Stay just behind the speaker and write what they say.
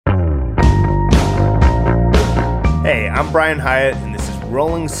Hey, I'm Brian Hyatt, and this is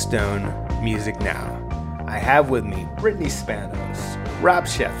Rolling Stone Music Now. I have with me Brittany Spanos, Rob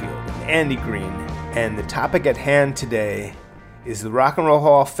Sheffield, and Andy Green, and the topic at hand today is the Rock and Roll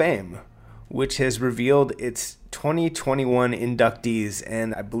Hall of Fame, which has revealed its 2021 inductees,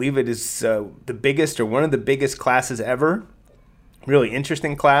 and I believe it is the biggest or one of the biggest classes ever. Really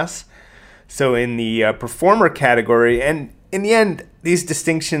interesting class. So in the performer category, and in the end, these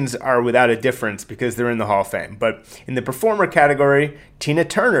distinctions are without a difference because they're in the Hall of Fame. But in the performer category, Tina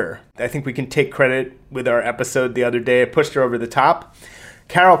Turner. I think we can take credit with our episode the other day. I pushed her over the top.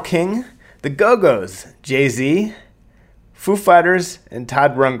 Carole King, the Go-Go's, Jay-Z, Foo Fighters, and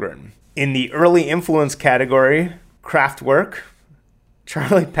Todd Rundgren. In the early influence category, Kraftwerk,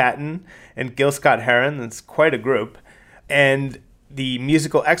 Charlie Patton, and Gil Scott-Heron. That's quite a group. And the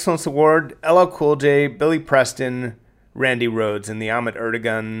Musical Excellence Award, LL Cool J, Billy Preston, Randy Rhoads, and the Ahmet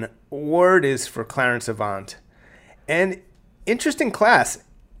Ertegun Award is for Clarence Avant. And interesting class.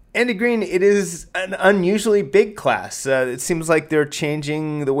 Andy Green, it is an unusually big class. It seems like they're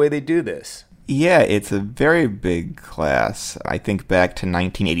changing the way they do this. Yeah, it's a very big class. I think back to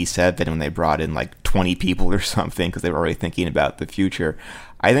 1987 when they brought in like 20 people or something because they were already thinking about the future.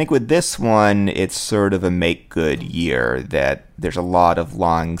 I think with this one, it's sort of a make-good year, that there's a lot of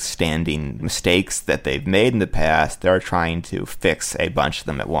long-standing mistakes that they've made in the past. They're trying to fix a bunch of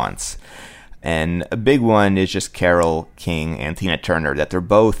them at once. And a big one is just Carole King and Tina Turner, that they're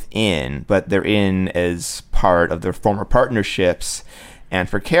both in, but they're in as part of their former partnerships. And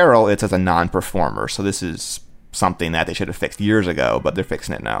for Carole, it's as a non-performer. So this is something that they should have fixed years ago, but they're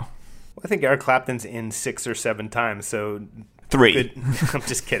fixing it now. Well, I think Eric Clapton's in 6 or 7 times, so... 3. Good. I'm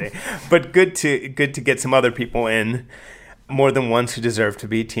just kidding. But good to get some other people in, more than ones who deserve to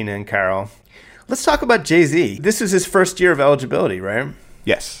be, Tina and Carole. Let's talk about Jay-Z. This is his first year of eligibility, right?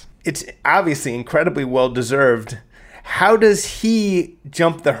 Yes. It's obviously incredibly well-deserved. How does he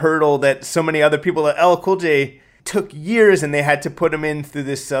jump the hurdle that so many other people, LL Cool J, took years and they had to put him in through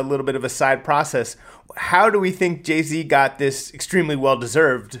this little bit of a side process? How do we think Jay-Z got this extremely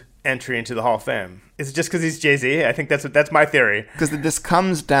well-deserved entry into the Hall of Fame? Is it just because he's Jay-Z? I think that's my theory. Because this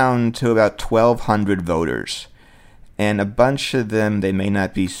comes down to about 1,200 voters. And a bunch of them, they may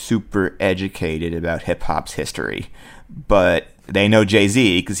not be super educated about hip-hop's history. But they know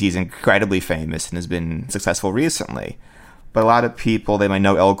Jay-Z because he's incredibly famous and has been successful recently. But a lot of people, they might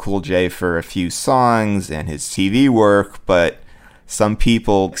know LL Cool J for a few songs and his TV work, but some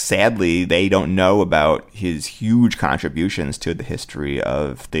people, sadly, they don't know about his huge contributions to the history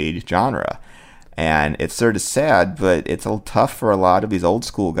of the genre. And it's sort of sad, but it's a little tough for a lot of these old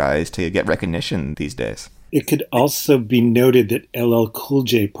school guys to get recognition these days. It could also be noted that LL Cool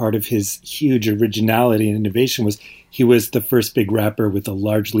J, part of his huge originality and innovation was he was the first big rapper with a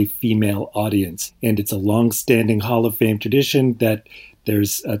largely female audience. And it's a long-standing Hall of Fame tradition that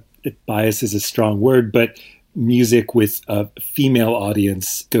bias is a strong word, but music with a female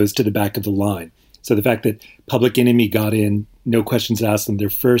audience goes to the back of the line. So the fact that Public Enemy got in, no questions asked, on their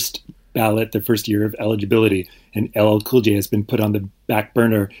first ballot, their first year of eligibility, and LL Cool J has been put on the back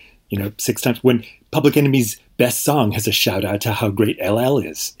burner, 6 times. When Public Enemy's best song has a shout out to how great LL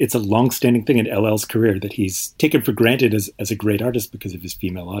is. It's a long-standing thing in LL's career that he's taken for granted as a great artist because of his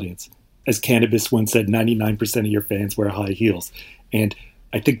female audience. As Cannabis once said, 99% of your fans wear high heels. And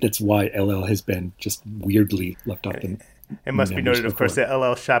I think that's why LL has been just weirdly left off. It must be noted, of course, that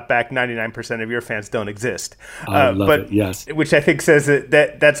LL shot back 99% of your fans don't exist. I love it, yes. Which I think says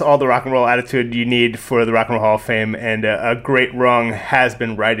that's all the rock and roll attitude you need for the Rock and Roll Hall of Fame, and a great wrong has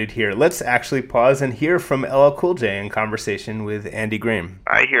been righted here. Let's actually pause and hear from LL Cool J in conversation with Andy Green.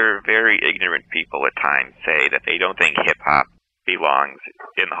 I hear very ignorant people at times say that they don't think hip-hop belongs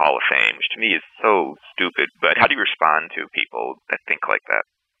in the Hall of Fame, which to me is so stupid. But how do you respond to people that think like that?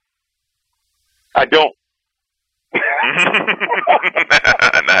 I don't.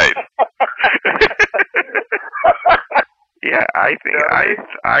 Nice. Yeah, I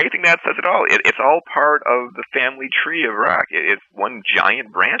think that says it all. It's all part of the family tree of rock. It's one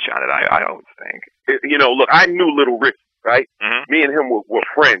giant branch on it. I always think. Look, I knew Little Richie, right? Mm-hmm. Me and him were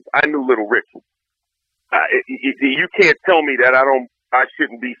friends. I knew Little Richie. You can't tell me that I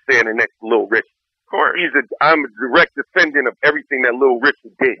shouldn't be standing next to Little Richie. Of course. I'm a direct descendant of everything that Little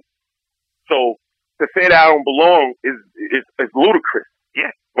Richie did. So to say that I don't belong is ludicrous.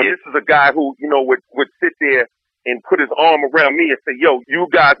 Yeah. But this is a guy who, would sit there and put his arm around me and say, yo, you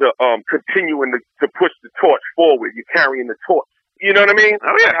guys are continuing to push the torch forward. You're carrying the torch. You know what I mean?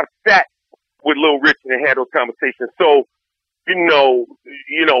 Oh, yeah. I sat with Little Richie and had those conversations. So,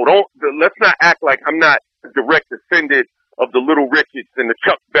 let's not act like I'm not a direct descendant of the Little Richards and the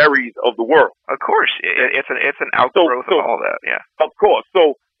Chuck Berrys of the world. Of course, it's an outgrowth of all that. Yeah, of course.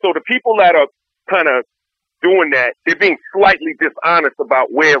 So the people that are kind of doing that, they're being slightly dishonest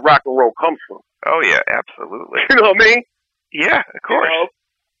about where rock and roll comes from. Oh yeah, absolutely. You know what I mean? Yeah, of course. You know?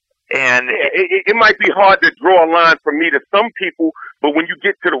 And it might be hard to draw a line from me to some people, but when you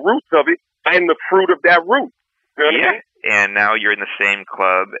get to the roots of it, I am the fruit of that root. You know what I mean? And now you're in the same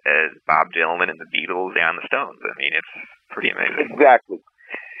club as Bob Dylan and the Beatles and the Stones. I mean, it's pretty amazing. Exactly.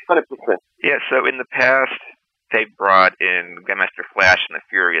 100%. Yeah, so in the past, they brought in Grandmaster Flash and the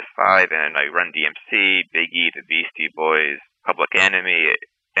Furious Five, and Run DMC, Biggie, the Beastie Boys, Public Enemy,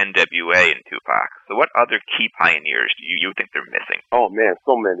 NWA, and Tupac. So what other key pioneers do you think they're missing? Oh, man,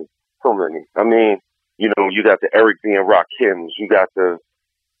 so many. So many. I mean, you know, you got the Eric B. and Rakims. You got the,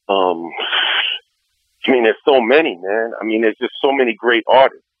 I mean, there's so many, man. I mean, there's just so many great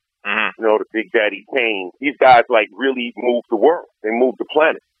artists. Mm-hmm. You know, the Big Daddy Kane. These guys, like, really moved the world. They moved the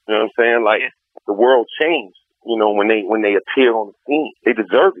planet. You know what I'm saying? Like, the world changed, you know, when they appear on the scene. They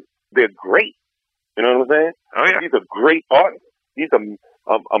deserve it. They're great. You know what I'm saying? Oh, yeah. These are great artists. These are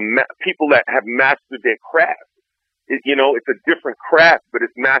people that have mastered their craft. You know, it's a different craft, but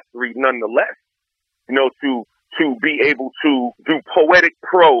it's mastery nonetheless. You know, to be able to do poetic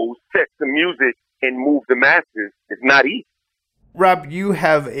prose, set the music, and move the masses is not easy. Rob, you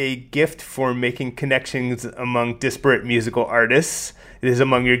have a gift for making connections among disparate musical artists. It is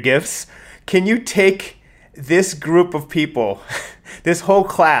among your gifts. Can you take this group of people, this whole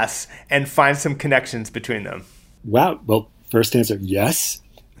class, and find some connections between them? Wow. Well, first answer, yes.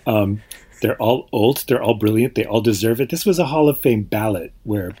 They're all old. They're all brilliant. They all deserve it. This was a Hall of Fame ballot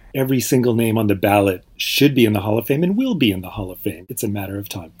where every single name on the ballot should be in the Hall of Fame and will be in the Hall of Fame. It's a matter of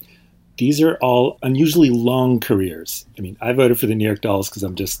time. These are all unusually long careers. I mean, I voted for the New York Dolls because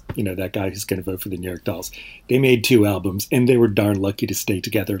I'm just, you know, that guy who's going to vote for the New York Dolls. They made 2 albums, and they were darn lucky to stay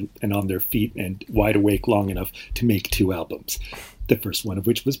together and on their feet and wide awake long enough to make 2 albums. The first one of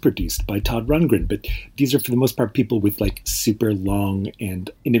which was produced by Todd Rundgren. But these are, for the most part, people with like super long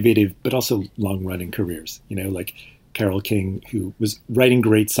and innovative, but also long-running careers. You know, like Carole King, who was writing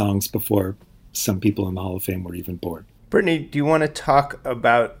great songs before some people in the Hall of Fame were even born. Brittany, do you want to talk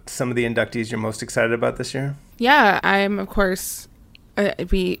about some of the inductees you're most excited about this year? Yeah, I'm, of course,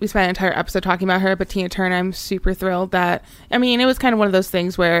 we spent an entire episode talking about her, but Tina Turner, I'm super thrilled that, I mean, it was kind of one of those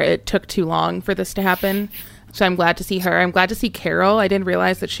things where it took too long for this to happen. So I'm glad to see her. I'm glad to see Carol. I didn't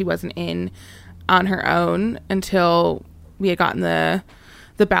realize that she wasn't in on her own until we had gotten the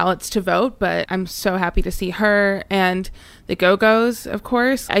ballots to vote, but I'm so happy to see her and the Go-Go's, of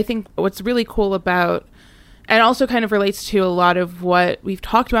course. I think what's really cool about, and also kind of relates to a lot of what we've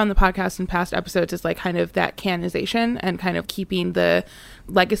talked about in the podcast in past episodes, is like kind of that canonization and kind of keeping the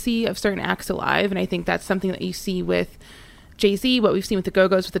legacy of certain acts alive. And I think that's something that you see with Jay-Z, what we've seen with the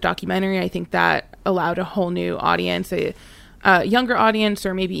Go-Go's with the documentary. I think that allowed a whole new audience, a younger audience,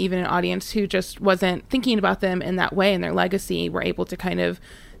 or maybe even an audience who just wasn't thinking about them in that way and their legacy, were able to kind of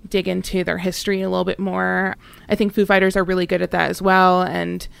dig into their history a little bit more. I think Foo Fighters are really good at that as well.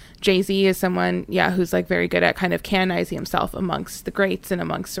 And Jay-Z is someone, who's like very good at kind of canonizing himself amongst the greats and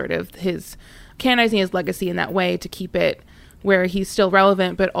amongst sort of his canonizing his legacy in that way to keep it where he's still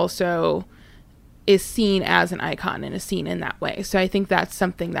relevant, but also is seen as an icon and is seen in that way. So I think that's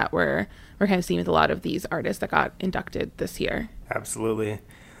something that we're kind of seeing with a lot of these artists that got inducted this year. Absolutely.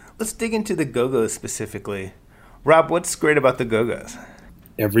 Let's dig into the Go-Go's specifically. Rob, what's great about the Go-Go's?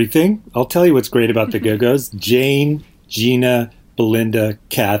 Everything. I'll tell you what's great about the Go-Go's. Jane, Gina, Belinda,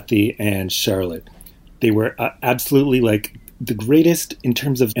 Kathy, and Charlotte. They were absolutely like the greatest in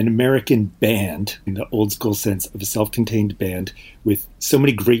terms of an American band, in the old school sense of a self-contained band with so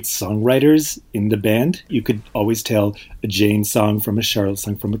many great songwriters in the band. You could always tell a Jane song from a Charlotte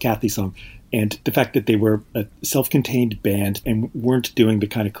song from a Kathy song. And the fact that they were a self-contained band and weren't doing the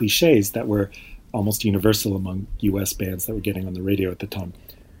kind of cliches that were almost universal among U.S. bands that were getting on the radio at the time.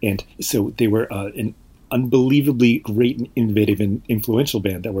 And so they were an unbelievably great and innovative and influential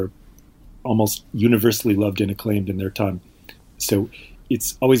band that were almost universally loved and acclaimed in their time. So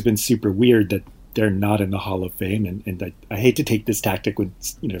it's always been super weird that they're not in the Hall of Fame. And I hate to take this tactic when,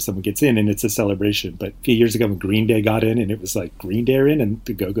 someone gets in and it's a celebration. But a few years ago when Green Day got in and it was like, Green Day are in and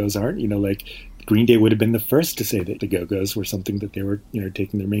the Go-Go's aren't, like Green Day would have been the first to say that the Go-Go's were something that they were,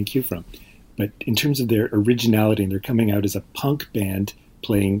 taking their main cue from. But in terms of their originality, and they're coming out as a punk band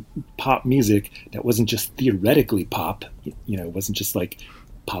playing pop music that wasn't just theoretically pop, it wasn't just like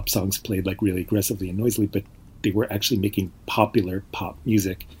pop songs played like really aggressively and noisily, but they were actually making popular pop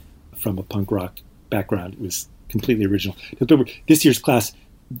music from a punk rock background. It was completely original. This year's class,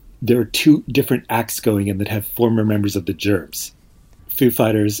 there are two different acts going in that have former members of the Germs. Foo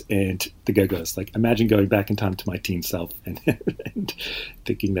Fighters and the Go-Go's. Like, imagine going back in time to my teen self and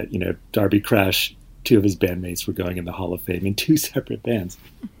thinking that, Darby Crash, two of his bandmates were going in the Hall of Fame in two separate bands.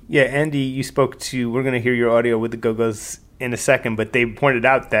 Yeah, Andy, you spoke to, we're going to hear your audio with the Go-Go's in a second, but they pointed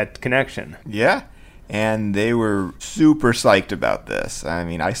out that connection. Yeah, and they were super psyched about this. I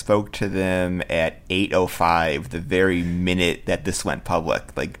mean, I spoke to them at 8:05, the very minute that this went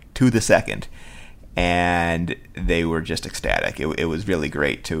public, like to the second. And they were just ecstatic. It was really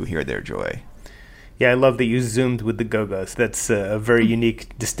great to hear their joy. Yeah, I love that you zoomed with the Go-Go's. That's a very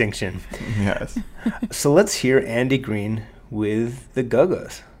unique distinction. Yes. So let's hear Andy Green with the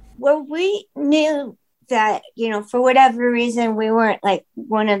Go-Go's. Well, we knew that, for whatever reason, we weren't like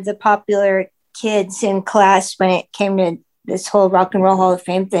one of the popular kids in class when it came to this whole Rock and Roll Hall of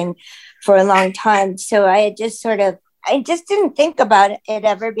Fame thing for a long time. So I just didn't think about it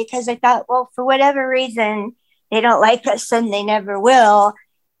ever, because I thought, well, for whatever reason, they don't like us and they never will.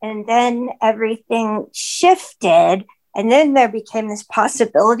 And then everything shifted. And then there became this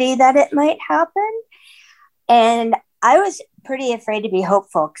possibility that it might happen. And I was pretty afraid to be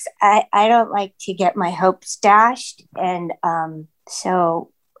hopeful, because I don't like to get my hopes dashed. And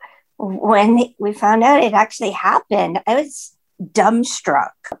so when we found out it actually happened, I was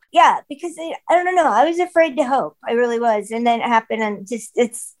dumbstruck. Yeah, because I don't know. I was afraid to hope. I really was. And then it happened, and just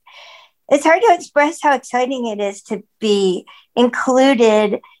it's hard to express how exciting it is to be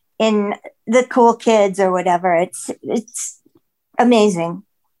included in the cool kids or whatever. It's amazing.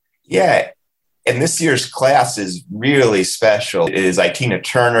 Yeah. And this year's class is really special. It is Tina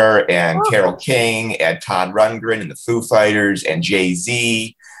Turner and Carole King and Todd Rundgren and the Foo Fighters and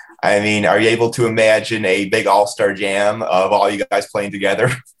Jay-Z. I mean, are you able to imagine a big all-star jam of all you guys playing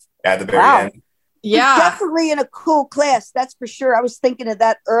together at the very end? Yeah. We're definitely in a cool class, that's for sure. I was thinking of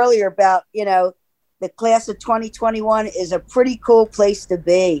that earlier about, the class of 2021 is a pretty cool place to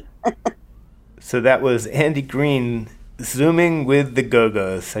be. So that was Andy Green zooming with the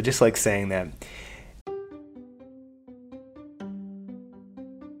Go-Go's. I just like saying that.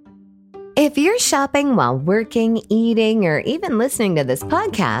 If you're shopping while working, eating, or even listening to this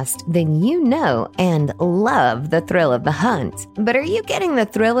podcast, then you know and love the thrill of the hunt. But are you getting the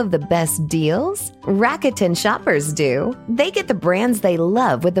thrill of the best deals? Rakuten shoppers do. They get the brands they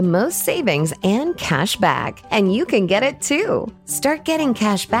love with the most savings and cash back. And you can get it too. Start getting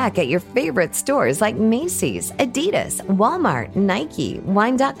cash back at your favorite stores like Macy's, Adidas, Walmart, Nike,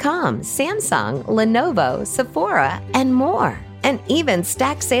 Wine.com, Samsung, Lenovo, Sephora, and more. And even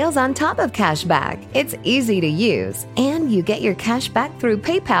stack sales on top of cashback. It's easy to use, and you get your cash back through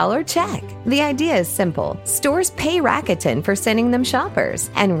PayPal or check. The idea is simple. Stores pay Rakuten for sending them shoppers,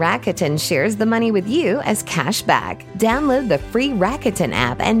 and Rakuten shares the money with you as cash back. Download the free Rakuten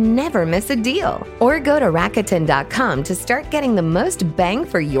app and never miss a deal. Or go to Rakuten.com to start getting the most bang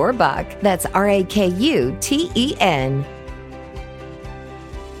for your buck. That's Rakuten.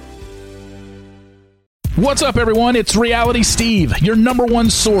 What's up, everyone? It's Reality Steve, your number one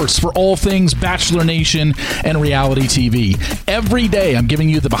source for all things Bachelor Nation and reality TV. Every day, I'm giving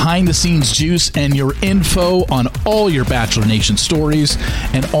you the behind-the-scenes juice and your info on all your Bachelor Nation stories,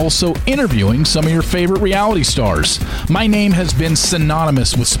 and also interviewing some of your favorite reality stars. My name has been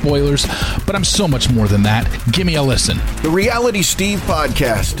synonymous with spoilers, but I'm so much more than that. Give me a listen. The Reality Steve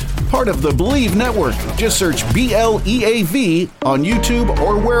Podcast, part of the Believe Network. Just search BLEAV on YouTube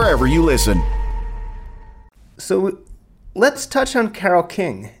or wherever you listen. So let's touch on Carole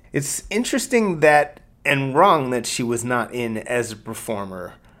King. It's interesting that, and wrong that she was not in as a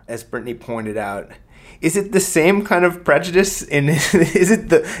performer, as Brittany pointed out. Is it the same kind of prejudice? Is it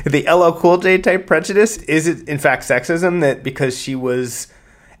the LL Cool J type prejudice? Is it, in fact, sexism that because she was,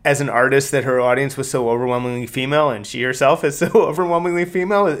 as an artist, that her audience was so overwhelmingly female and she herself is so overwhelmingly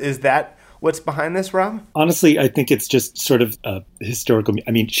female? Is that what's behind this, Rob? Honestly, I think it's just sort of a historical.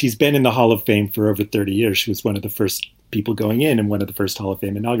 I mean, she's been in the Hall of Fame for over 30 years. She was one of the first people going in and one of the first Hall of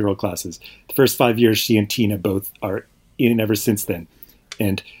Fame inaugural classes. The first 5 years, she and Tina both are in ever since then.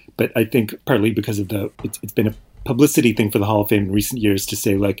 But I think partly because of it's been a publicity thing for the Hall of Fame in recent years to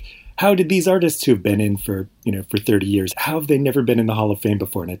say, like, how did these artists who have been in for 30 years, how have they never been in the Hall of Fame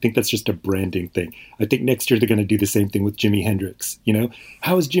before? And I think that's just a branding thing. I think next year they're going to do the same thing with Jimi Hendrix.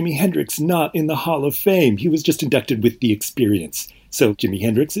 How is Jimi Hendrix not in the Hall of Fame? He was just inducted with the Experience. So Jimi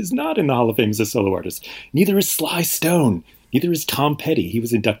Hendrix is not in the Hall of Fame as a solo artist. Neither is Sly Stone. Neither is Tom Petty. He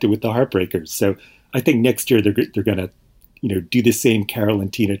was inducted with the Heartbreakers. So I think next year they're going to do the same Carole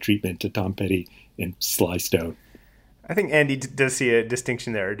and Tina treatment to Tom Petty and Sly Stone. I think Andy does see a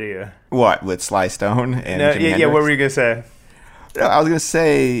distinction there, do you? What, with Sly Stone and Jimi Hendrix? Yeah, what were you going to say? No, I was going to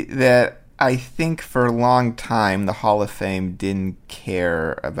say that I think for a long time the Hall of Fame didn't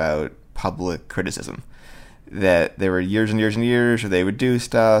care about public criticism. That there were years and years and years where they would do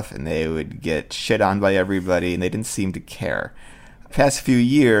stuff and they would get shit on by everybody and they didn't seem to care. Past few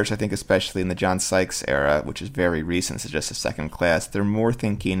years, I think especially in the John Sykes era, which is very recent, so just a second class, they're more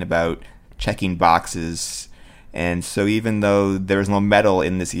thinking about checking boxes. And so even though there was no medal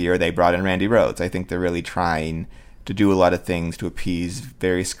in this year, they brought in Randy Rhoads. I think they're really trying to do a lot of things to appease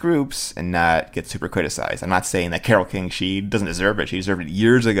various groups and not get super criticized. I'm not saying that Carole King, she doesn't deserve it. She deserved it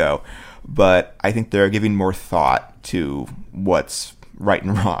years ago. But I think they're giving more thought to what's right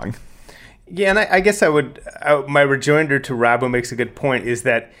and wrong. Yeah, and I guess my rejoinder to Rob, who makes a good point, is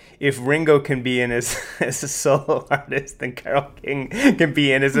that if Ringo can be in as a solo artist, then Carole King can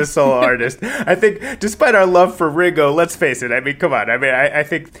be in as a solo artist. I think, despite our love for Ringo, let's face it. I mean, come on. I mean, I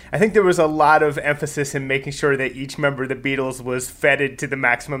think there was a lot of emphasis in making sure that each member of the Beatles was feted to the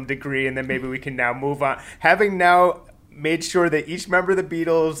maximum degree, and then maybe we can now move on. Having now made sure that each member of the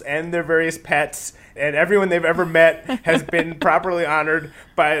Beatles and their various pets and everyone they've ever met has been properly honored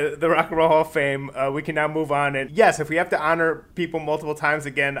by the Rock and Roll Hall of Fame, we can now move on. And yes, if we have to honor people multiple times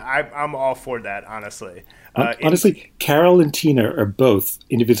again, I'm all for that, honestly. Honestly, Carol and Tina are both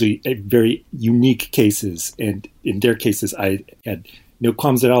individually very unique cases. And in their cases, I had no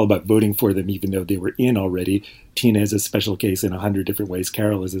qualms at all about voting for them, even though they were in already. Tina is a special case in 100 different ways.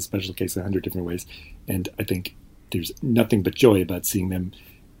 Carol is a special case in 100 different ways. And I think there's nothing but joy about seeing them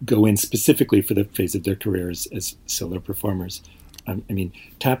go in specifically for the phase of their careers as solo performers. I mean,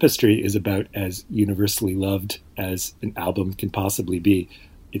 Tapestry is about as universally loved as an album can possibly be.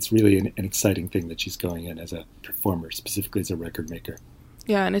 It's really an exciting thing that she's going in as a performer, specifically as a record maker.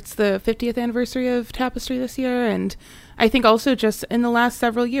 Yeah, and it's the 50th anniversary of Tapestry this year, and I think also just in the last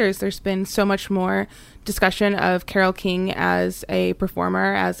several years, there's been so much more discussion of Carole King as a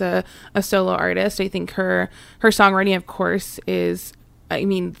performer, as a solo artist. I think her songwriting, of course, is, I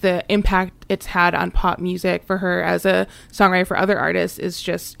mean, the impact it's had on pop music for her as a songwriter for other artists is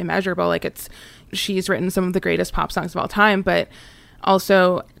just immeasurable. Like, she's written some of the greatest pop songs of all time, but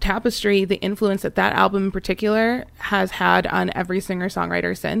also Tapestry, the influence that album in particular has had on every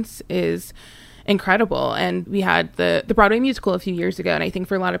singer-songwriter since is incredible. And we had the Broadway musical a few years ago, and I think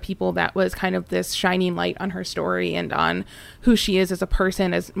for a lot of people that was kind of this shining light on her story and on who she is as a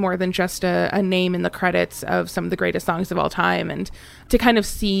person, as more than just a name in the credits of some of the greatest songs of all time. And to kind of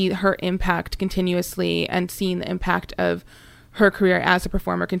see her impact continuously and seeing the impact of her career as a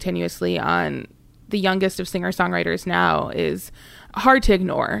performer continuously on the youngest of singer-songwriters now is hard to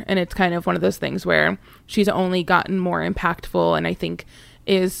ignore. And it's kind of one of those things where she's only gotten more impactful, and I think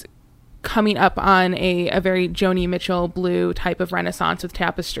is coming up on a very Joni Mitchell Blue type of renaissance with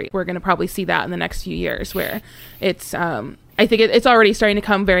Tapestry. We're going to probably see that in the next few years, where it's I think it's already starting to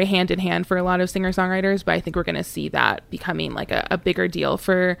come very hand in hand for a lot of singer-songwriters, but I think we're going to see that becoming like a bigger deal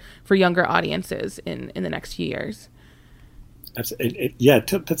for younger audiences in the next few years. Yeah,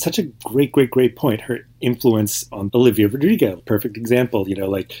 that's such a great point. Her influence on Olivia Rodrigo, perfect example,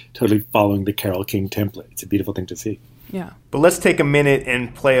 like totally following the Carole King template. It's a beautiful thing to see. Yeah. But let's take a minute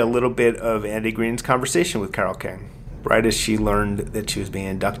and play a little bit of Andy Green's conversation with Carole King, right as she learned that she was being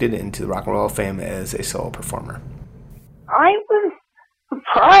inducted into the Rock and Roll Hall of Fame as a solo performer. I was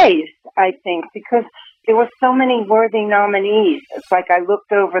surprised, I think, because there were so many worthy nominees. It's like I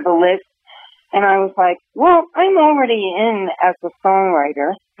looked over the list, and I was like, well, I'm already in as a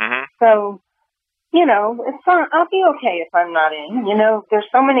songwriter. Mm-hmm. So, it's fine. I'll be okay if I'm not in. There's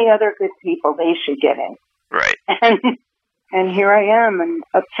so many other good people. They should get in. Right. And here I am. And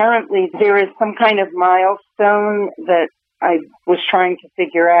apparently there is some kind of milestone that I was trying to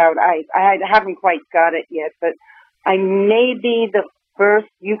figure out. I haven't quite got it yet, but I may be the first,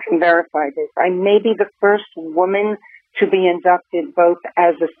 you can verify this, I may be the first woman to be inducted both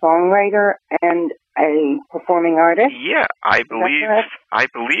as a songwriter and a performing artist? Yeah, I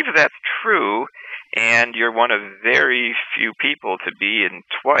believe that's true, and you're one of very few people to be in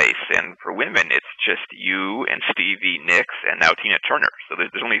twice. And for women, it's just you and Stevie Nicks and now Tina Turner. So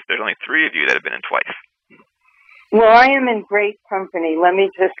there's only three of you that have been in twice. Well, I am in great company, let me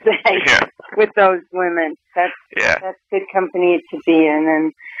just say, with those women. That's good company to be in,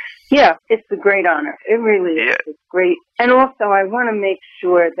 and yeah, it's a great honor. It really is. It's great. And also, I want to make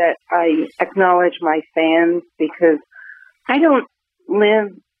sure that I acknowledge my fans, because I don't live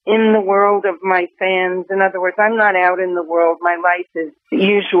in the world of my fans. In other words, I'm not out in the world. My life is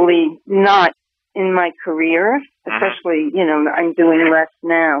usually not in my career, especially, I'm doing less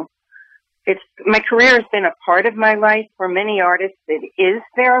now. My career has been a part of my life. For many artists, it is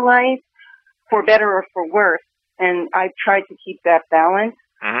their life, for better or for worse. and I try to keep that balance.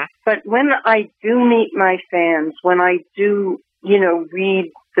 Mm-hmm. But when I do meet my fans, when I do,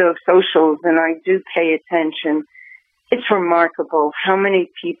 read the socials and I do pay attention, it's remarkable how many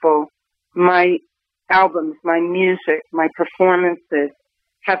people my albums, my music, my performances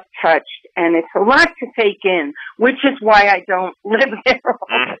have touched. And it's a lot to take in, which is why I don't live there all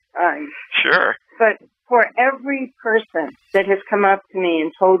the time. Sure. But for every person that has come up to me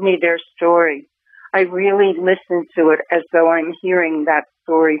and told me their story, I really listen to it as though I'm hearing that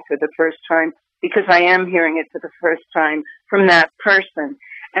story for the first time, because I am hearing it for the first time from that person.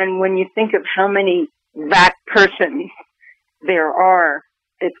 And when you think of how many that persons there are,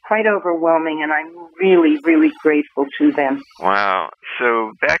 it's quite overwhelming, and I'm really, really grateful to them. Wow.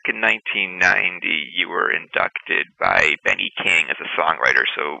 So back in 1990, you were inducted by Benny King as a songwriter.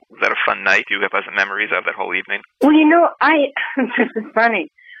 So was that a fun night? Do you have pleasant memories of that whole evening? Well, this is funny.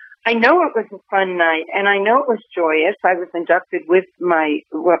 I know it was a fun night, and I know it was joyous. I was inducted with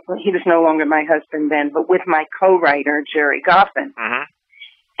he was no longer my husband then, but with my co-writer, Jerry Goffin. Mm-hmm.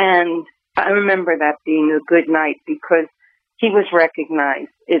 And I remember that being a good night because he was recognized.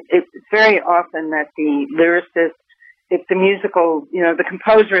 It's very often that the lyricist, if the musical, the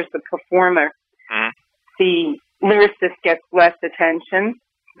composer is the performer, mm-hmm. the lyricist gets less attention.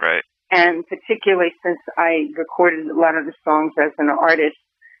 Right. And particularly since I recorded a lot of the songs as an artist,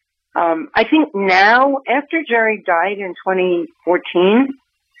 I think now, after Jerry died in 2014,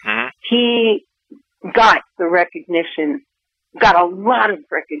 mm-hmm. he got the recognition, got a lot of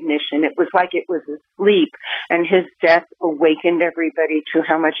recognition. It was like it was asleep, and his death awakened everybody to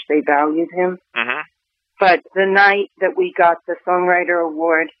how much they valued him. Mm-hmm. But the night that we got the Songwriter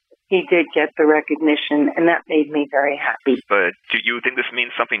Award, he did get the recognition, and that made me very happy. But do you think this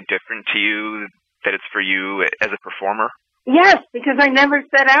means something different to you, that it's for you as a performer? Yes, because I never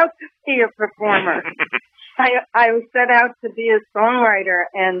set out to be a performer. I set out to be a songwriter,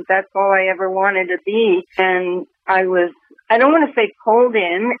 and that's all I ever wanted to be. And I don't want to say pulled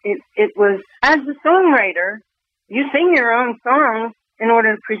in. It was, as a songwriter, you sing your own songs in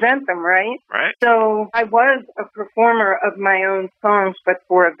order to present them, right? Right. So I was a performer of my own songs, but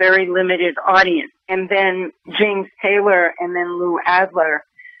for a very limited audience. And then James Taylor and then Lou Adler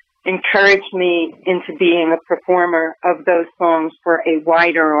encouraged me into being a performer of those songs for a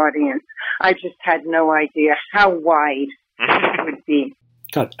wider audience. I just had no idea how wide it would be.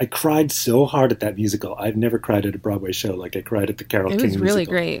 God, I cried so hard at that musical. I've never cried at a Broadway show like I cried at the Carole King musical. It was really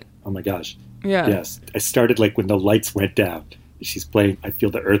great. Oh my gosh. Yeah. Yes. I started when the lights went down. She's playing I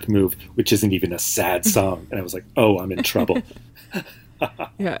Feel the Earth Move, which isn't even a sad song. And I was like, oh, I'm in trouble.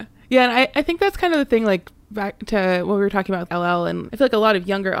 Yeah. Yeah, and I think that's kind of the thing, back to what we were talking about with LL, and I feel like a lot of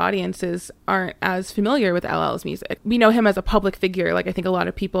younger audiences aren't as familiar with LL's music. We know him as a public figure. I think a lot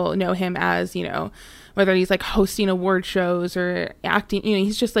of people know him as, whether he's hosting award shows or acting,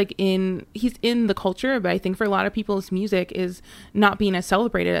 he's just he's in the culture, but I think for a lot of people his music is not being as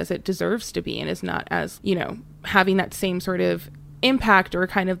celebrated as it deserves to be, and is not as, having that same sort of impact or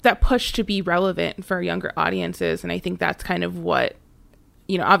kind of that push to be relevant for younger audiences. And I think that's kind of what,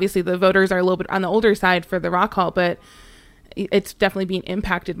 obviously the voters are a little bit on the older side for the Rock Hall, but it's definitely being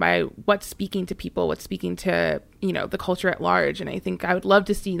impacted by what's speaking to people, what's speaking to, the culture at large. And I think I would love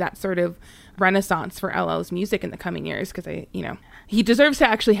to see that sort of renaissance for LL's music in the coming years, because he deserves to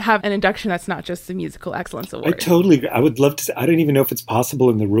actually have an induction that's not just the Musical Excellence Award. I totally agree. I would love to see, I don't even know if it's possible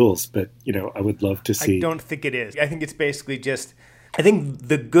in the rules, but, I would love to see. I don't think it is. I think it's basically just, I think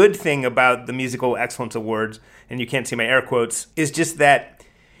the good thing about the Musical Excellence Awards, and you can't see my air quotes, is just that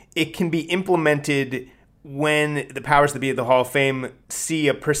it can be implemented when the powers that be at the Hall of Fame see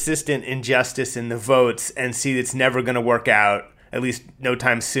a persistent injustice in the votes and see it's never going to work out, at least no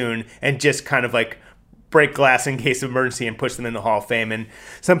time soon, and just kind of break glass in case of emergency and push them in the Hall of Fame. And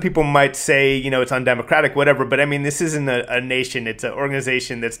some people might say, it's undemocratic, whatever, but I mean, this isn't a nation. It's an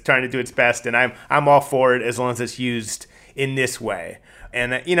organization that's trying to do its best, and I'm all for it as long as it's used in this way.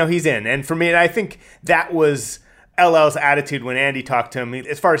 And, he's in. And for me, I think that was LL's attitude when Andy talked to him.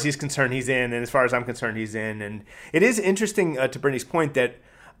 As far as he's concerned, he's in, and as far as I'm concerned, he's in. And it is interesting, to Brittany's point, that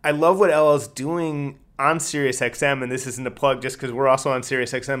I love what LL's doing on SiriusXM, and this isn't a plug just because we're also on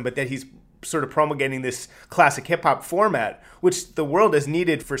SiriusXM, but that he's sort of promulgating this classic hip-hop format, which the world has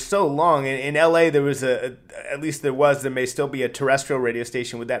needed for so long. In LA, there was there may still be a terrestrial radio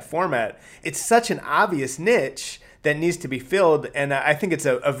station with that format. It's such an obvious niche that needs to be filled, and I think it's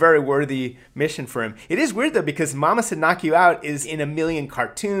a very worthy mission for him. It is weird, though, because Mama Said Knock You Out is in a million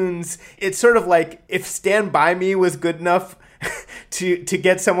cartoons. It's sort of like if Stand By Me was good enough to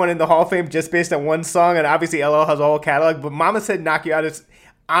get someone in the Hall of Fame just based on one song, and obviously LL has a whole catalog, but Mama Said Knock You Out is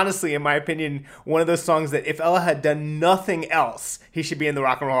honestly, in my opinion, one of those songs that if Ella had done nothing else, he should be in the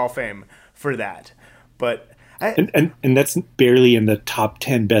Rock and Roll Hall of Fame for that. But and that's barely in the top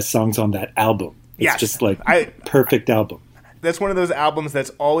 10 best songs on that album. It's just like perfect album. That's one of those albums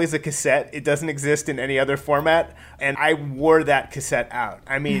that's always a cassette. It doesn't exist in any other format. And I wore that cassette out.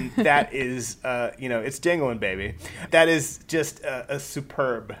 I mean, that is, it's jingling, baby. That is just a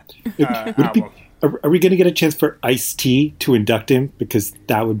superb album. Are we going to get a chance for Ice-T to induct him? Because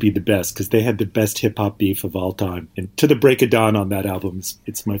that would be the best, because they had the best hip-hop beef of all time. And To the Break of Dawn on that album,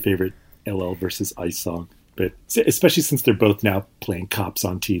 it's my favorite LL versus Ice song. But especially since they're both now playing cops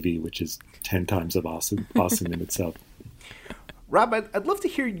on TV, which is 10 times of awesome in itself. Rob, I'd love to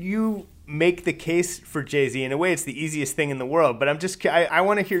hear you make the case for Jay-Z. In a way, it's the easiest thing in the world. But I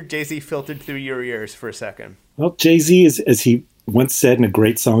want to hear Jay-Z filtered through your ears for a second. Well, Jay-Z, is, as he once said in a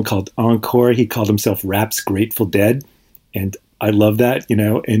great song called Encore, he called himself rap's Grateful Dead. And I love that,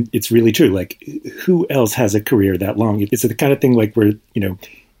 and it's really true. Like, who else has a career that long? It's the kind of thing like where,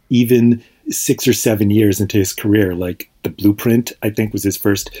 even 6 or 7 years into his career, like The Blueprint, I think, was his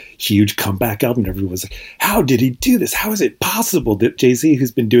first huge comeback album. Everyone was like, how did he do this? How is it possible that Jay-Z,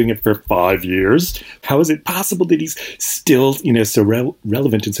 who's been doing it for 5 years, how is it possible that he's still, so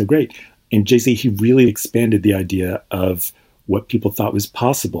relevant and so great? And Jay-Z, he really expanded the idea of what people thought was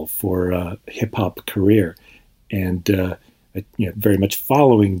possible for a hip-hop career. And, very much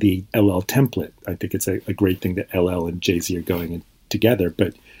following the LL template. I think it's a great thing that LL and Jay-Z are going in together.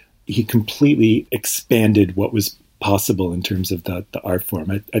 But he completely expanded what was possible in terms of the art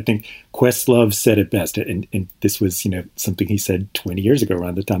form. I think Questlove said it best, and this was something he said 20 years ago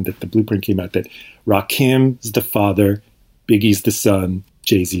around the time that The Blueprint came out, that Rakim's the Father, Biggie's the Son,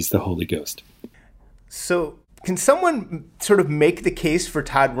 Jay-Z's the Holy Ghost. So can someone sort of make the case for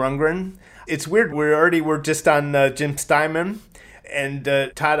Todd Rundgren? It's weird. We're just on Jim Steinman. And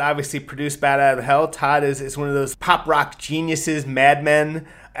Todd obviously produced Bat Out of Hell. Todd is one of those pop rock geniuses, madmen.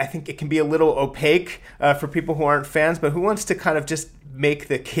 I think it can be a little opaque for people who aren't fans, but who wants to kind of just make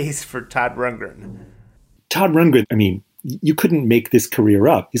the case for Todd Rundgren? Todd Rundgren, I mean, you couldn't make this career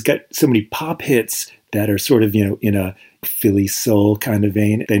up. He's got so many pop hits that are sort of, in a Philly soul kind of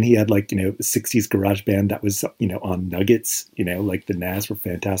vein. Then he had a 60s garage band that was, on Nuggets, like the Nas were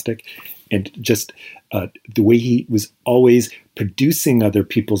fantastic. And just the way he was always producing other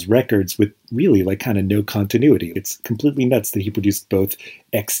people's records with really kind of no continuity. It's completely nuts that he produced both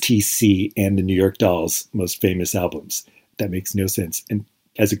XTC and the New York Dolls' most famous albums. That makes no sense. And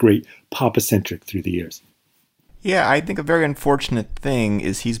as a great pop-eccentric through the years. Yeah, I think a very unfortunate thing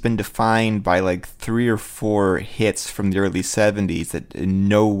is he's been defined by 3 or 4 hits from the early 70s that in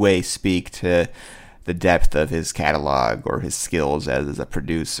no way speak to the depth of his catalog or his skills as a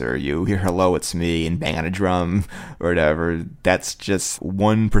producer. You hear Hello, It's Me and Bang on a Drum or whatever. That's just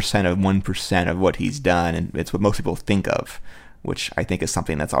 1% of 1% of what he's done, and it's what most people think of, which I think is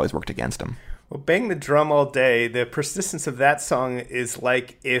something that's always worked against him. Well, Bang the Drum All Day, the persistence of that song is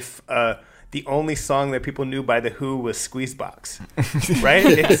like if the only song that people knew by The Who was Squeezebox,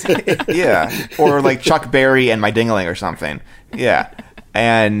 right? Yeah, or like Chuck Berry and My Ding-a-ling or something. Yeah,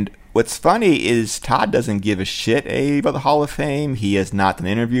 and what's funny is Todd doesn't give a shit about the Hall of Fame. He has not done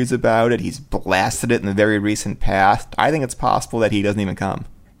interviews about it. He's blasted it in the very recent past. I think it's possible that he doesn't even come.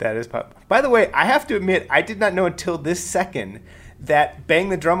 That is possible. By the way, I have to admit, I did not know until this second that Bang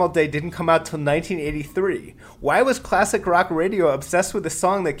the Drum All Day didn't come out till 1983. Why was classic rock radio obsessed with a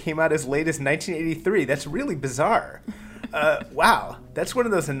song that came out as late as 1983? That's really bizarre. Wow, that's one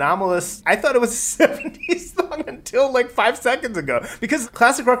of those anomalous... I thought it was a 70s song until 5 seconds ago, because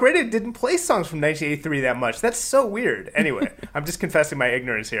classic rock radio didn't play songs from 1983 that much. That's so weird. Anyway, I'm just confessing my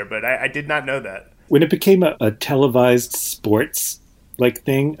ignorance here, but I did not know that. When it became a televised sports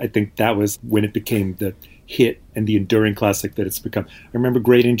thing, I think that was when it became the hit and the enduring classic that it's become. I remember a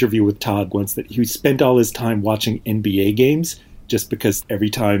great interview with Todd once that he spent all his time watching NBA games just because every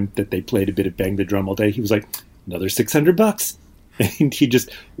time that they played a bit of Bang the Drum All Day, he was like, another $600. And he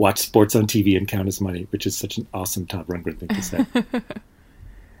just watched sports on TV and count his money, which is such an awesome Todd Rundgren thing to say.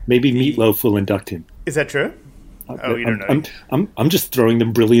 Maybe Meatloaf will induct him. Is that true? You don't know. I'm just throwing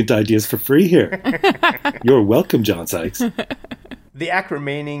them brilliant ideas for free here. You're welcome, John Sykes. The act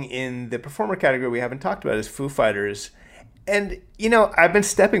remaining in the performer category we haven't talked about is Foo Fighters. And, I've been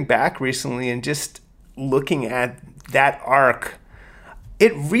stepping back recently and just looking at that arc.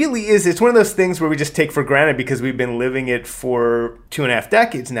 It really is. It's one of those things where we just take for granted because we've been living it for 2.5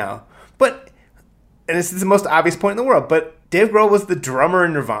 decades now. And this is the most obvious point in the world, but Dave Grohl was the drummer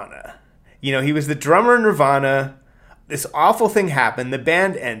in Nirvana. He was the drummer in Nirvana. This awful thing happened. The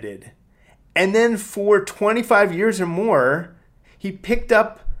band ended. And then for 25 years or more, he picked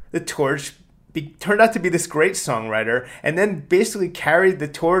up the torch, turned out to be this great songwriter, and then basically carried the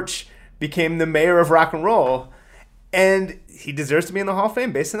torch, became the mayor of rock and roll, and he deserves to be in the Hall of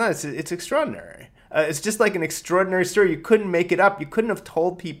Fame based on that. It's extraordinary. It's just like an extraordinary story. You couldn't make it up. You couldn't have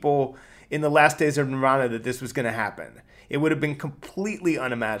told people in the last days of Nirvana that this was going to happen. It would have been completely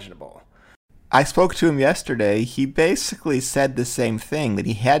unimaginable. I spoke to him yesterday. He basically said the same thing, that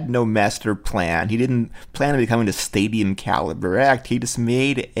he had no master plan. He didn't plan on becoming a stadium caliber act. He just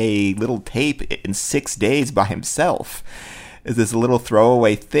made a little tape in 6 days by himself. It's this little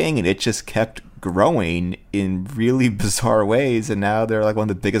throwaway thing, and it just kept growing in really bizarre ways, and now they're like one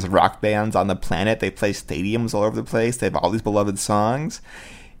of the biggest rock bands on the planet. They play stadiums all over the place. They have all these beloved songs.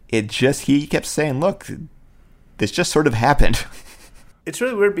 He kept saying, look, this just sort of happened. It's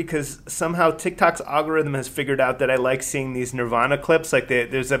really weird because somehow TikTok's algorithm has figured out that I like seeing these Nirvana clips. Like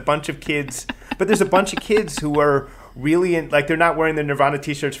there's a bunch of kids, but there's a bunch of kids who are really they're not wearing their Nirvana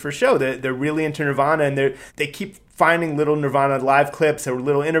t-shirts for show. They're really into Nirvana, and they keep finding little Nirvana live clips or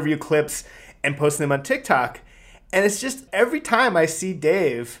little interview clips and posting them on TikTok. And it's just every time I see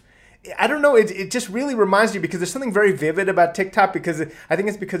Dave, I don't know, it just really reminds you, because there's something very vivid about TikTok, because I think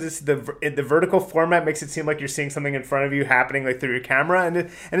it's because it's the vertical format makes it seem like you're seeing something in front of you happening like through your camera, and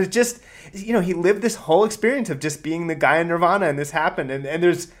it's just, he lived this whole experience of just being the guy in Nirvana, and this happened. And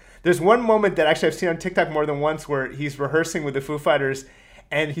there's one moment that actually I've seen on TikTok more than once where he's rehearsing with the Foo Fighters,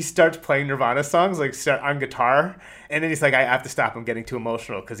 and he starts playing Nirvana songs on guitar, and then he's like, I have to stop, I'm getting too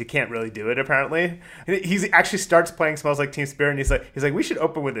emotional, because he can't really do it apparently. And he actually starts playing Smells Like Teen Spirit, and he's like, we should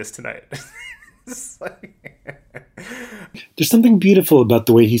open with this tonight. There's something beautiful about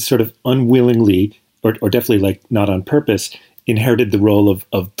the way he sort of unwillingly, or definitely like not on purpose, inherited the role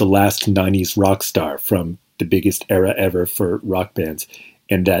of the last 90s rock star from the biggest era ever for rock bands,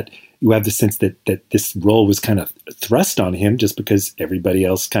 and that you have the sense that this role was kind of thrust on him just because everybody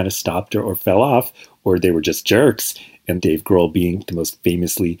else kind of stopped or fell off, or they were just jerks. And Dave Grohl, being the most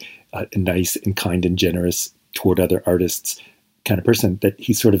famously nice and kind and generous toward other artists kind of person, that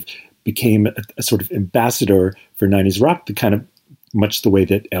he sort of became a sort of ambassador for 90s rock, the kind of much the way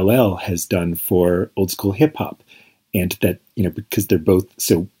that LL has done for old school hip hop. And that, because they're both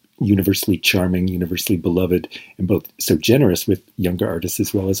so universally charming, universally beloved, and both so generous with younger artists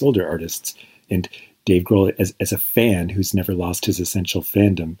as well as older artists. And Dave Grohl, as a fan who's never lost his essential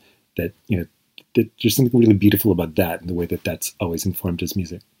fandom, that there's something really beautiful about that and the way that that's always informed his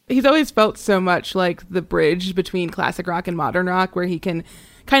music. He's always felt so much like the bridge between classic rock and modern rock, where he can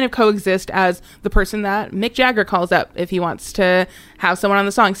kind of coexist as the person that Mick Jagger calls up if he wants to have someone on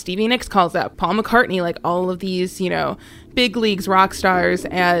the song. Stevie Nicks calls up, Paul McCartney, like all of these, big leagues rock stars,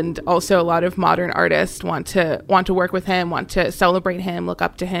 and also a lot of modern artists want to work with him, want to celebrate him, look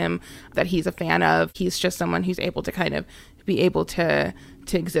up to him, that he's a fan of. He's just someone who's able to kind of be able to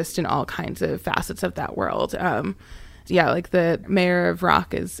exist in all kinds of facets of that world. Like the mayor of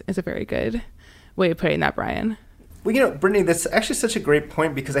rock is a very good way of putting that, Brian. Well, Brittany, that's actually such a great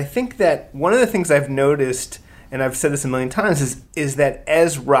point, because I think that one of the things I've noticed, and I've said this a million times, is that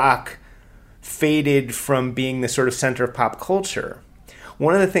as rock faded from being the sort of center of pop culture,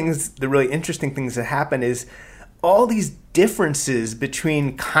 one of the really interesting things that happened is all these differences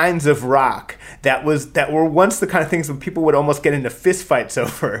between kinds of rock that were once the kind of things when people would almost get into fistfights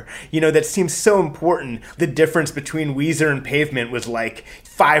over, that seems so important. The difference between Weezer and Pavement was like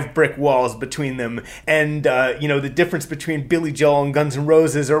 5 brick walls between them, and the difference between Billy Joel and Guns N'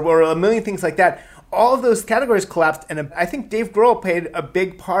 Roses, or a million things like that. All of those categories collapsed, and I think Dave Grohl played a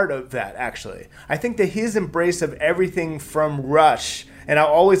big part of that, actually. I think that his embrace of everything from Rush, and I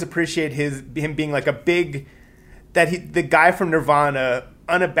always appreciate him being like the guy from Nirvana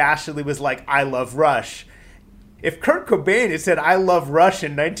unabashedly was like, I love Rush. If Kurt Cobain had said, I love Rush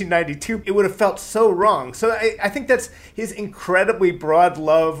in 1992, it would have felt so wrong. So I think that's his incredibly broad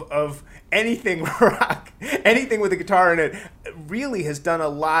love of anything rock, anything with a guitar in it, really has done a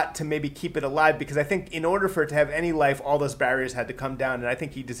lot to maybe keep it alive, because I think in order for it to have any life, all those barriers had to come down, and I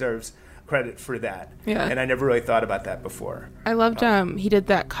think he deserves credit for that. Yeah. And I never really thought about that before. I loved he did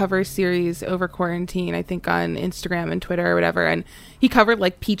that cover series over quarantine, I think on Instagram and Twitter or whatever, and he covered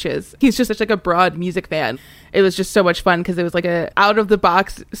like Peaches. He's just such like a broad music fan. It was just so much fun because it was like a out of the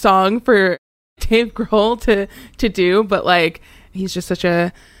box song for Dave Grohl to do, but like he's just such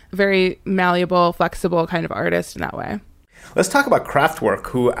a very malleable, flexible kind of artist in that way. Let's talk about Kraftwerk,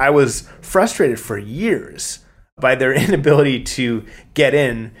 who I was frustrated for years by their inability to get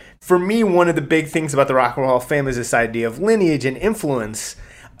in. For me, one of the big things about the Rock and Roll Hall of Fame is this idea of lineage and influence.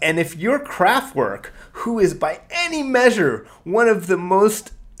 And if you're Kraftwerk, who is by any measure one of the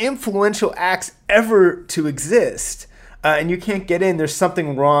most influential acts ever to exist, and you can't get in, there's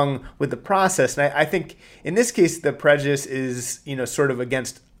something wrong with the process. And I think in this case, the prejudice is, sort of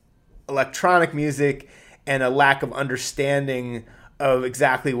against electronic music and a lack of understanding of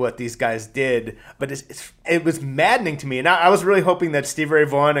exactly what these guys did. But it was maddening to me. And I was really hoping that Stevie Ray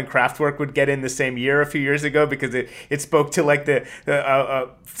Vaughan and Kraftwerk would get in the same year a few years ago, because it spoke to like the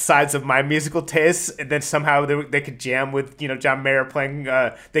sides of my musical tastes. And then somehow they could jam with, John Mayer playing,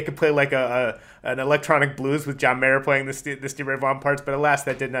 they could play like an electronic blues with John Mayer playing the Stevie Ray Vaughan parts. But alas,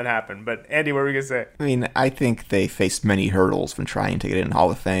 that did not happen. But Andy, what were we going to say? I mean, I think they faced many hurdles when trying to get in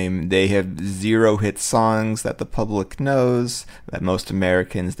Hall of Fame. They have 0 hit songs that the public knows, that most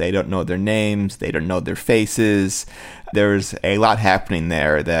Americans, they don't know their names, they don't know their faces. There's a lot happening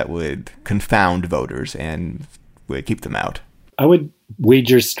there that would confound voters and would keep them out. I would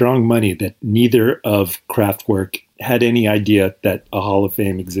wager strong money that neither of Kraftwerk had any idea that a Hall of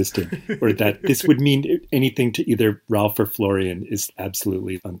Fame existed, or that this would mean anything to either Ralph or Florian is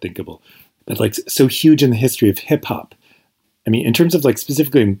absolutely unthinkable. But like, so huge in the history of hip hop. I mean, in terms of like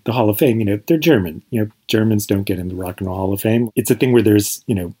specifically in the Hall of Fame, they're German. Germans don't get in the Rock and Roll Hall of Fame. It's a thing where there's,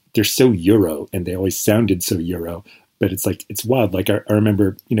 they're so Euro, and they always sounded so Euro. But it's like, it's wild. Like I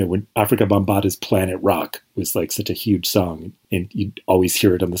remember, when Afrika Bambaata's Planet Rock was like such a huge song, and you'd always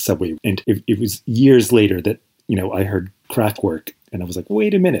hear it on the subway. And it was years later that, I heard Kraftwerk, and I was like,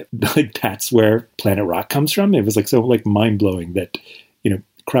 wait a minute, like that's where Planet Rock comes from? It was like so like mind blowing that,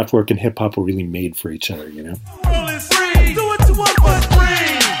 Kraftwerk and hip hop were really made for each other,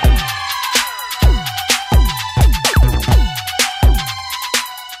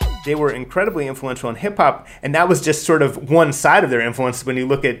 They were incredibly influential in hip-hop, and that was just sort of one side of their influence. When you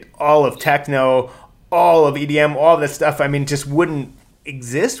look at all of techno, all of EDM, all of that stuff, I mean, just wouldn't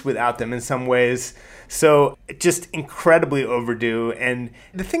exist without them in some ways. So just incredibly overdue. And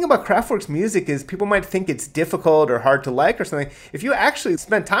the thing about Kraftwerk's music is people might think it's difficult or hard to like or something. If you actually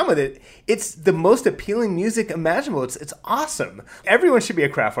spend time with it, it's the most appealing music imaginable. It's awesome. Everyone should be a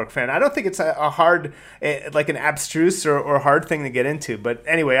Kraftwerk fan. I don't think it's a hard, like an abstruse or hard thing to get into. But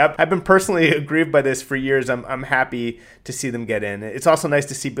anyway, I've been personally aggrieved by this for years. I'm happy to see them get in. It's also nice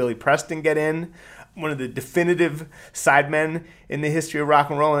to see Billy Preston get in. One of the definitive sidemen in the history of rock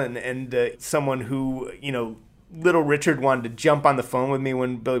and roll, and someone who, Little Richard wanted to jump on the phone with me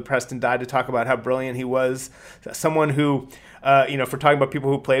when Billy Preston died to talk about how brilliant he was. Someone who, if we're talking about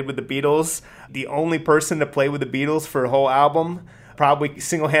people who played with the Beatles, the only person to play with the Beatles for a whole album, probably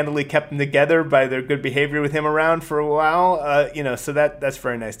single-handedly kept them together by their good behavior with him around for a while. So that's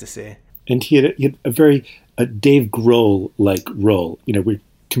very nice to see. And he had a very Dave Grohl-like role. We're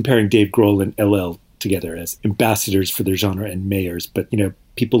comparing Dave Grohl and LL together as ambassadors for their genre and mayors. But,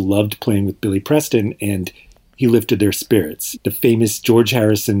 people loved playing with Billy Preston, and he lifted their spirits. The famous George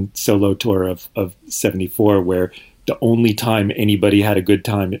Harrison solo tour of 74, where the only time anybody had a good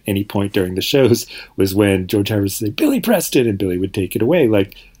time at any point during the shows was when George Harrison said, Billy Preston, and Billy would take it away,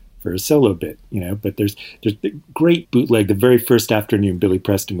 like, for a solo bit, But there's the great bootleg. The very first afternoon, Billy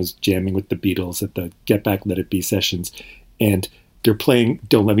Preston was jamming with the Beatles at the Get Back, Let It Be sessions, and they're playing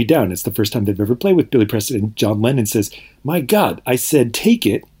Don't Let Me Down. It's the first time they've ever played with Billy Preston. And John Lennon says, my God, I said, take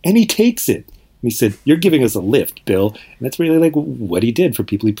it. And he takes it. And he said, you're giving us a lift, Bill. And that's really like what he did for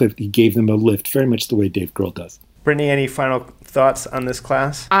people he played with. He gave them a lift, very much the way Dave Grohl does. Brittany, any final thoughts on this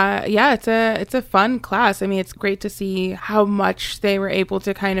class? Yeah, it's a fun class. I mean, it's great to see how much they were able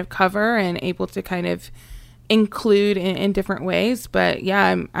to kind of cover and able to kind of include in different ways. But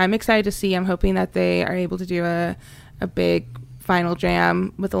yeah, I'm excited to see. I'm hoping that they are able to do a big final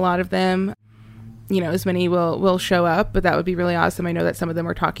jam with a lot of them. As many will show up, but that would be really awesome. I know that some of them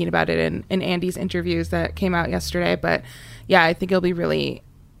were talking about it in Andy's interviews that came out yesterday. But yeah, I think it'll be really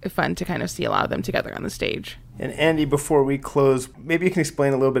fun to kind of see a lot of them together on the stage. And Andy, before we close, maybe you can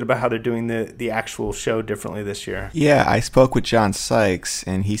explain a little bit about how they're doing the actual show differently this year. Yeah, I spoke with John Sykes,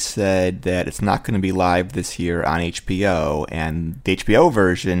 and he said that it's not going to be live this year on HBO, and the HBO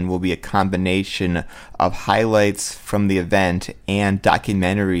version will be a combination of highlights from the event and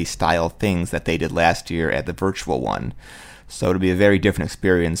documentary-style things that they did last year at the virtual one. So it'll be a very different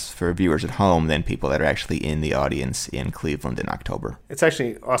experience for viewers at home than people that are actually in the audience in Cleveland in October. It's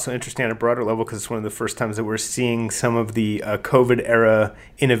actually also interesting on a broader level because it's one of the first times that we're seeing some of the COVID-era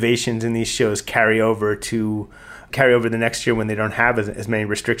innovations in these shows carry over the next year when they don't have as many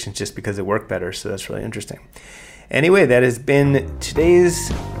restrictions just because it worked better. So that's really interesting. Anyway, that has been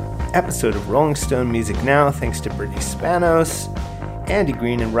today's episode of Rolling Stone Music Now. Thanks to Brittany Spanos. Andy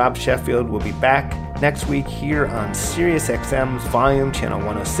Green and Rob Sheffield will be back next week here on SiriusXM's Volume Channel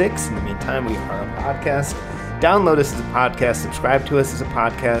 106. In the meantime, we are a podcast. Download us as a podcast. Subscribe to us as a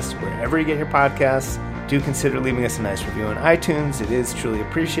podcast wherever you get your podcasts. do consider leaving us a nice review on iTunes. It is truly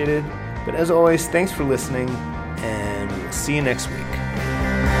appreciated. But as always, thanks for listening, and we'll see you next week.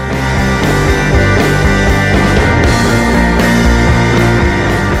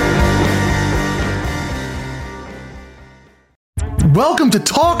 Welcome to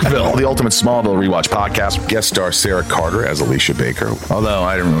Talkville, the ultimate Smallville rewatch podcast. Guest star Sarah Carter as Alicia Baker, although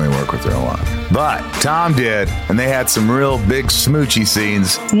I didn't really work with her a lot. But Tom did, and they had some real big smoochy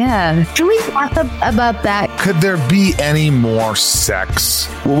scenes. Yeah. Can we talk about that? Could there be any more sex?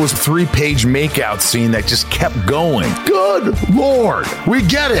 What was a 3-page makeout scene that just kept going? Good Lord, we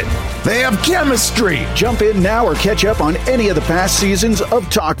get it. They have chemistry. Jump in now or catch up on any of the past seasons of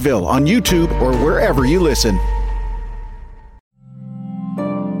Talkville on YouTube or wherever you listen.